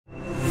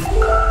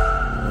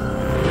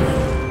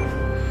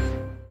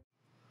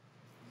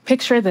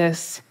Picture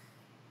this.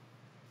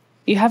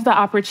 You have the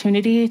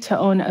opportunity to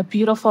own a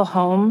beautiful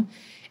home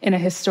in a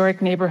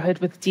historic neighborhood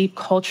with deep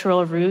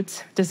cultural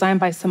roots designed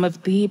by some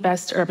of the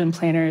best urban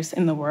planners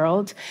in the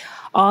world,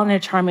 all in a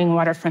charming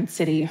waterfront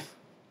city.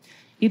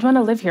 You'd want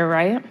to live here,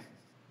 right?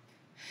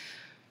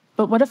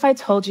 But what if I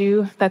told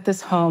you that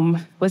this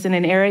home was in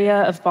an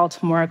area of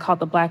Baltimore called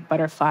the Black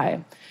Butterfly,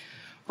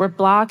 where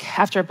block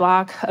after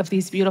block of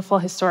these beautiful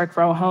historic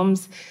row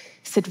homes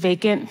sit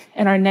vacant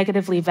and are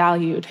negatively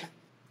valued,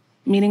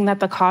 meaning that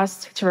the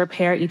cost to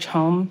repair each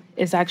home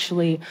is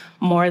actually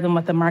more than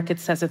what the market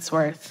says it's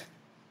worth.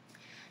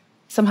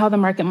 Somehow the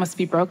market must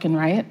be broken,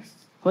 right?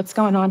 What's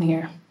going on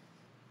here?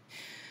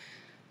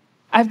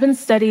 I've been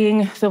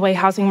studying the way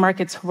housing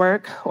markets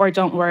work or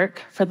don't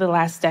work for the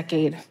last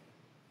decade.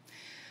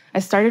 I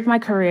started my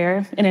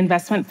career in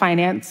investment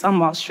finance on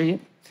Wall Street,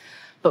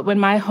 but when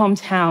my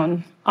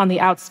hometown on the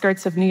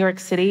outskirts of New York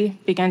City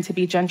began to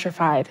be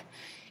gentrified,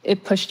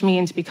 it pushed me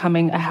into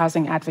becoming a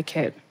housing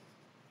advocate.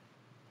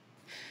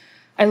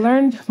 I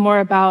learned more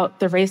about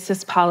the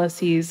racist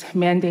policies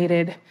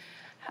mandated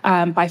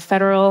by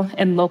federal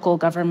and local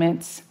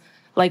governments,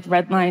 like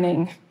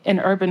redlining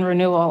and urban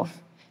renewal,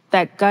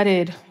 that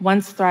gutted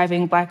once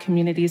thriving Black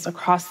communities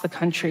across the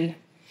country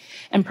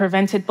and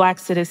prevented Black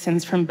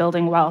citizens from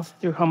building wealth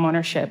through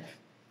homeownership.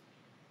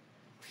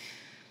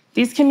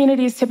 These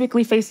communities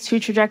typically face two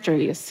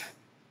trajectories.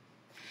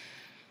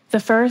 The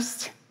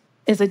first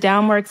is a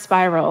downward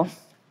spiral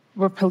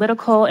where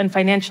political and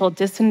financial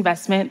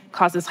disinvestment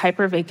causes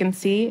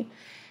hyper-vacancy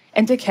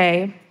and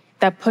decay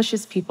that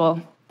pushes people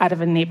out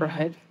of a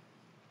neighborhood.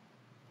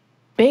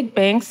 Big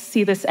banks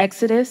see this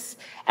exodus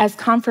as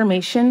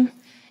confirmation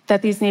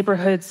that these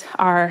neighborhoods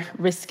are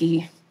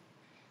risky,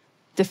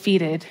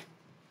 defeated,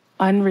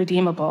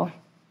 unredeemable.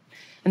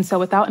 And so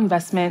without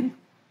investment,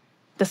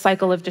 the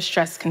cycle of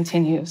distress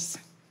continues.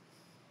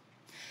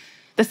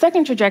 The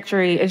second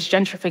trajectory is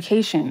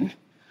gentrification,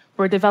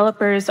 where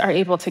developers are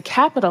able to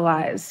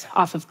capitalize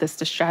off of this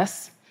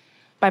distress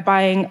by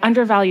buying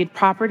undervalued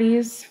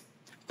properties,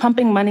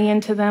 pumping money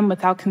into them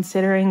without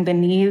considering the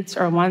needs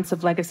or wants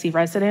of legacy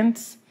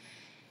residents,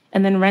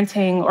 and then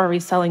renting or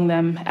reselling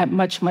them at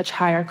much, much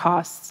higher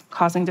costs,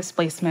 causing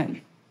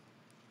displacement.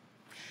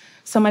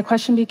 So my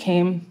question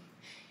became,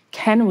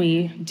 can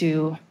we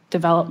do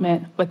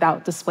development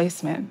without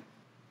displacement?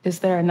 Is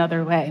there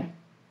another way?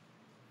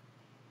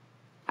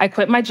 I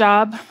quit my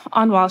job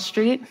on Wall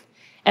Street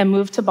and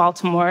moved to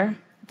Baltimore,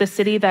 the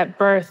city that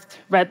birthed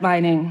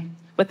redlining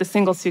with a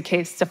single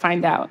suitcase to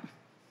find out.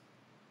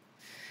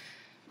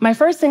 My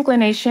first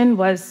inclination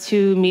was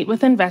to meet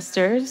with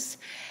investors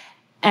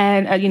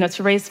and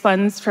to raise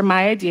funds for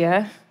my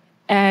idea,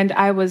 and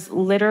I was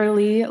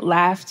literally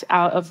laughed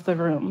out of the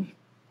room.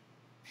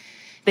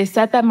 They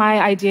said that my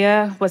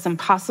idea was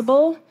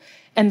impossible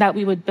and that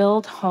we would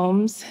build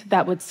homes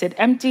that would sit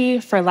empty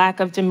for lack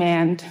of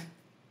demand.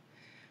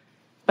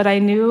 But I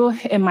knew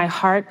in my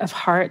heart of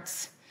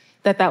hearts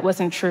that that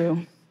wasn't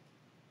true.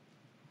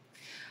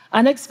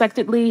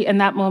 Unexpectedly, in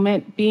that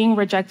moment, being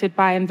rejected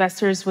by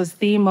investors was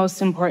the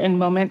most important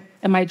moment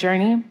in my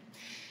journey,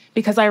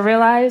 because I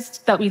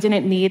realized that we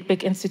didn't need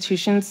big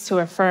institutions to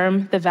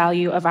affirm the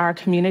value of our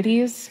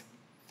communities.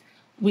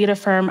 We'd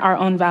affirm our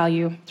own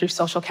value through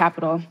social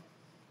capital.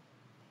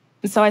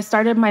 And so I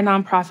started my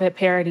nonprofit,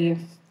 Parity,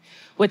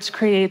 which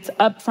creates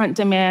upfront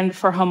demand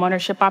for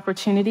homeownership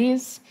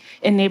opportunities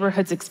in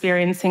neighborhoods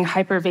experiencing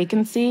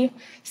hyper-vacancy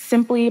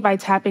simply by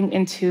tapping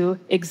into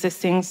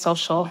existing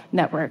social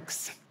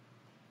networks.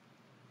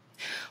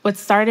 What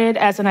started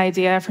as an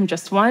idea from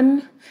just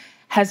one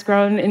has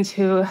grown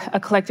into a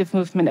collective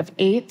movement of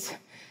 8,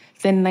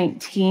 then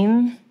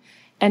 19,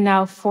 and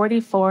now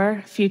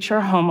 44 future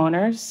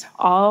homeowners,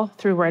 all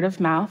through word of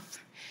mouth.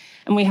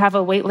 And we have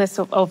a wait list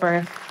of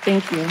over,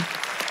 thank you.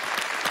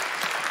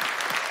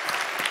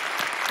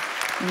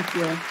 Thank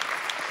you.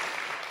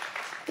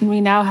 And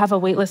we now have a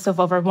wait list of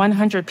over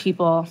 100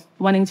 people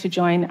wanting to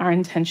join our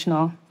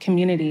intentional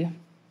community.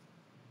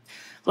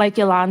 Like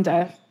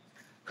Yolanda,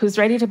 who's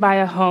ready to buy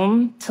a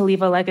home to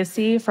leave a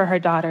legacy for her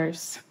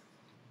daughters.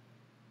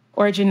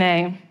 Or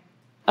Janae,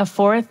 a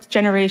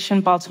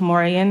fourth-generation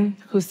Baltimorean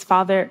whose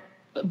father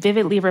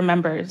vividly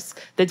remembers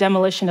the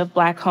demolition of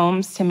Black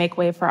homes to make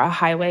way for a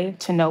highway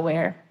to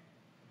nowhere.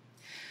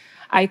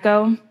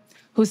 Aiko,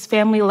 whose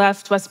family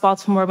left West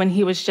Baltimore when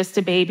he was just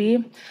a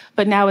baby,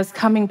 but now is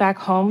coming back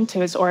home to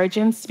his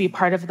origins to be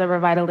part of the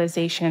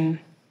revitalization.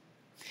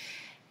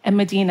 And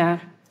Medina,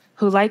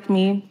 who, like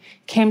me,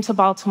 came to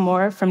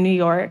Baltimore from New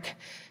York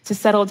to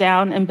settle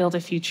down and build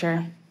a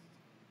future.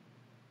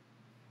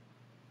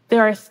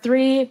 There are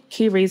 3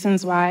 key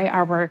reasons why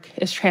our work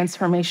is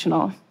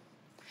transformational.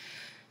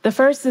 The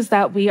first is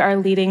that we are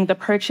leading the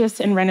purchase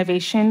and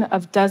renovation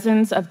of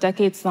dozens of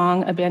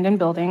decades-long abandoned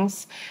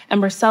buildings, and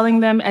we're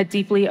selling them at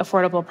deeply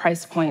affordable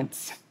price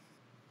points.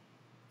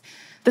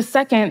 The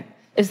second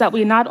is that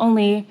we not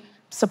only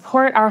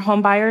support our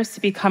homebuyers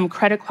to become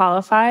credit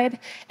qualified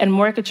and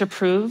mortgage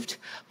approved,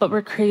 but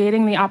we're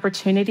creating the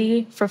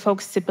opportunity for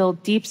folks to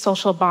build deep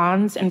social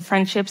bonds and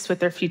friendships with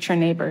their future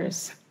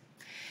neighbors.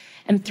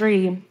 And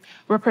 3,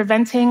 we're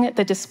preventing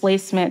the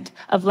displacement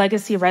of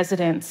legacy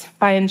residents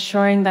by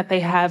ensuring that they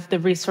have the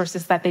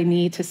resources that they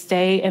need to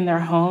stay in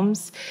their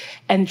homes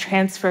and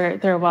transfer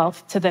their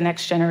wealth to the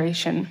next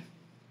generation.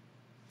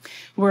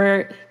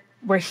 We're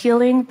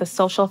healing the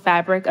social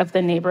fabric of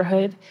the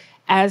neighborhood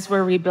as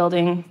we're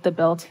rebuilding the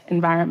built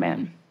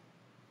environment.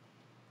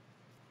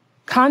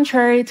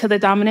 Contrary to the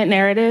dominant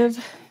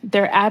narrative,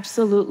 there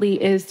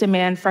absolutely is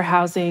demand for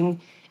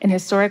housing in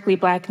historically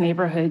Black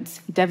neighborhoods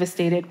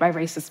devastated by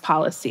racist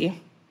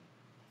policy.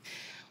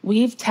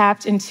 We've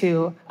tapped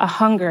into a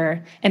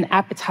hunger and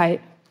appetite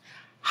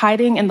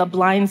hiding in the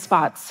blind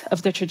spots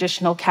of the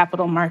traditional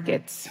capital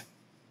markets.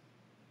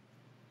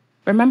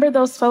 Remember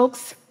those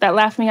folks that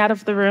laughed me out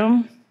of the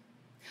room?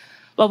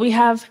 Well, we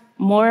have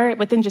more,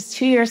 within just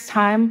 2 years'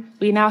 time,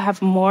 we now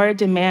have more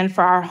demand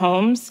for our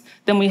homes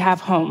than we have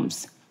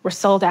homes. We're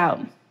sold out.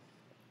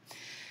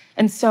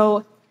 And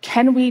so,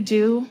 can we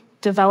do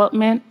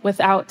development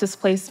without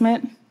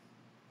displacement?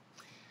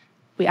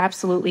 We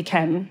absolutely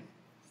can.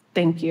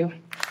 Thank you.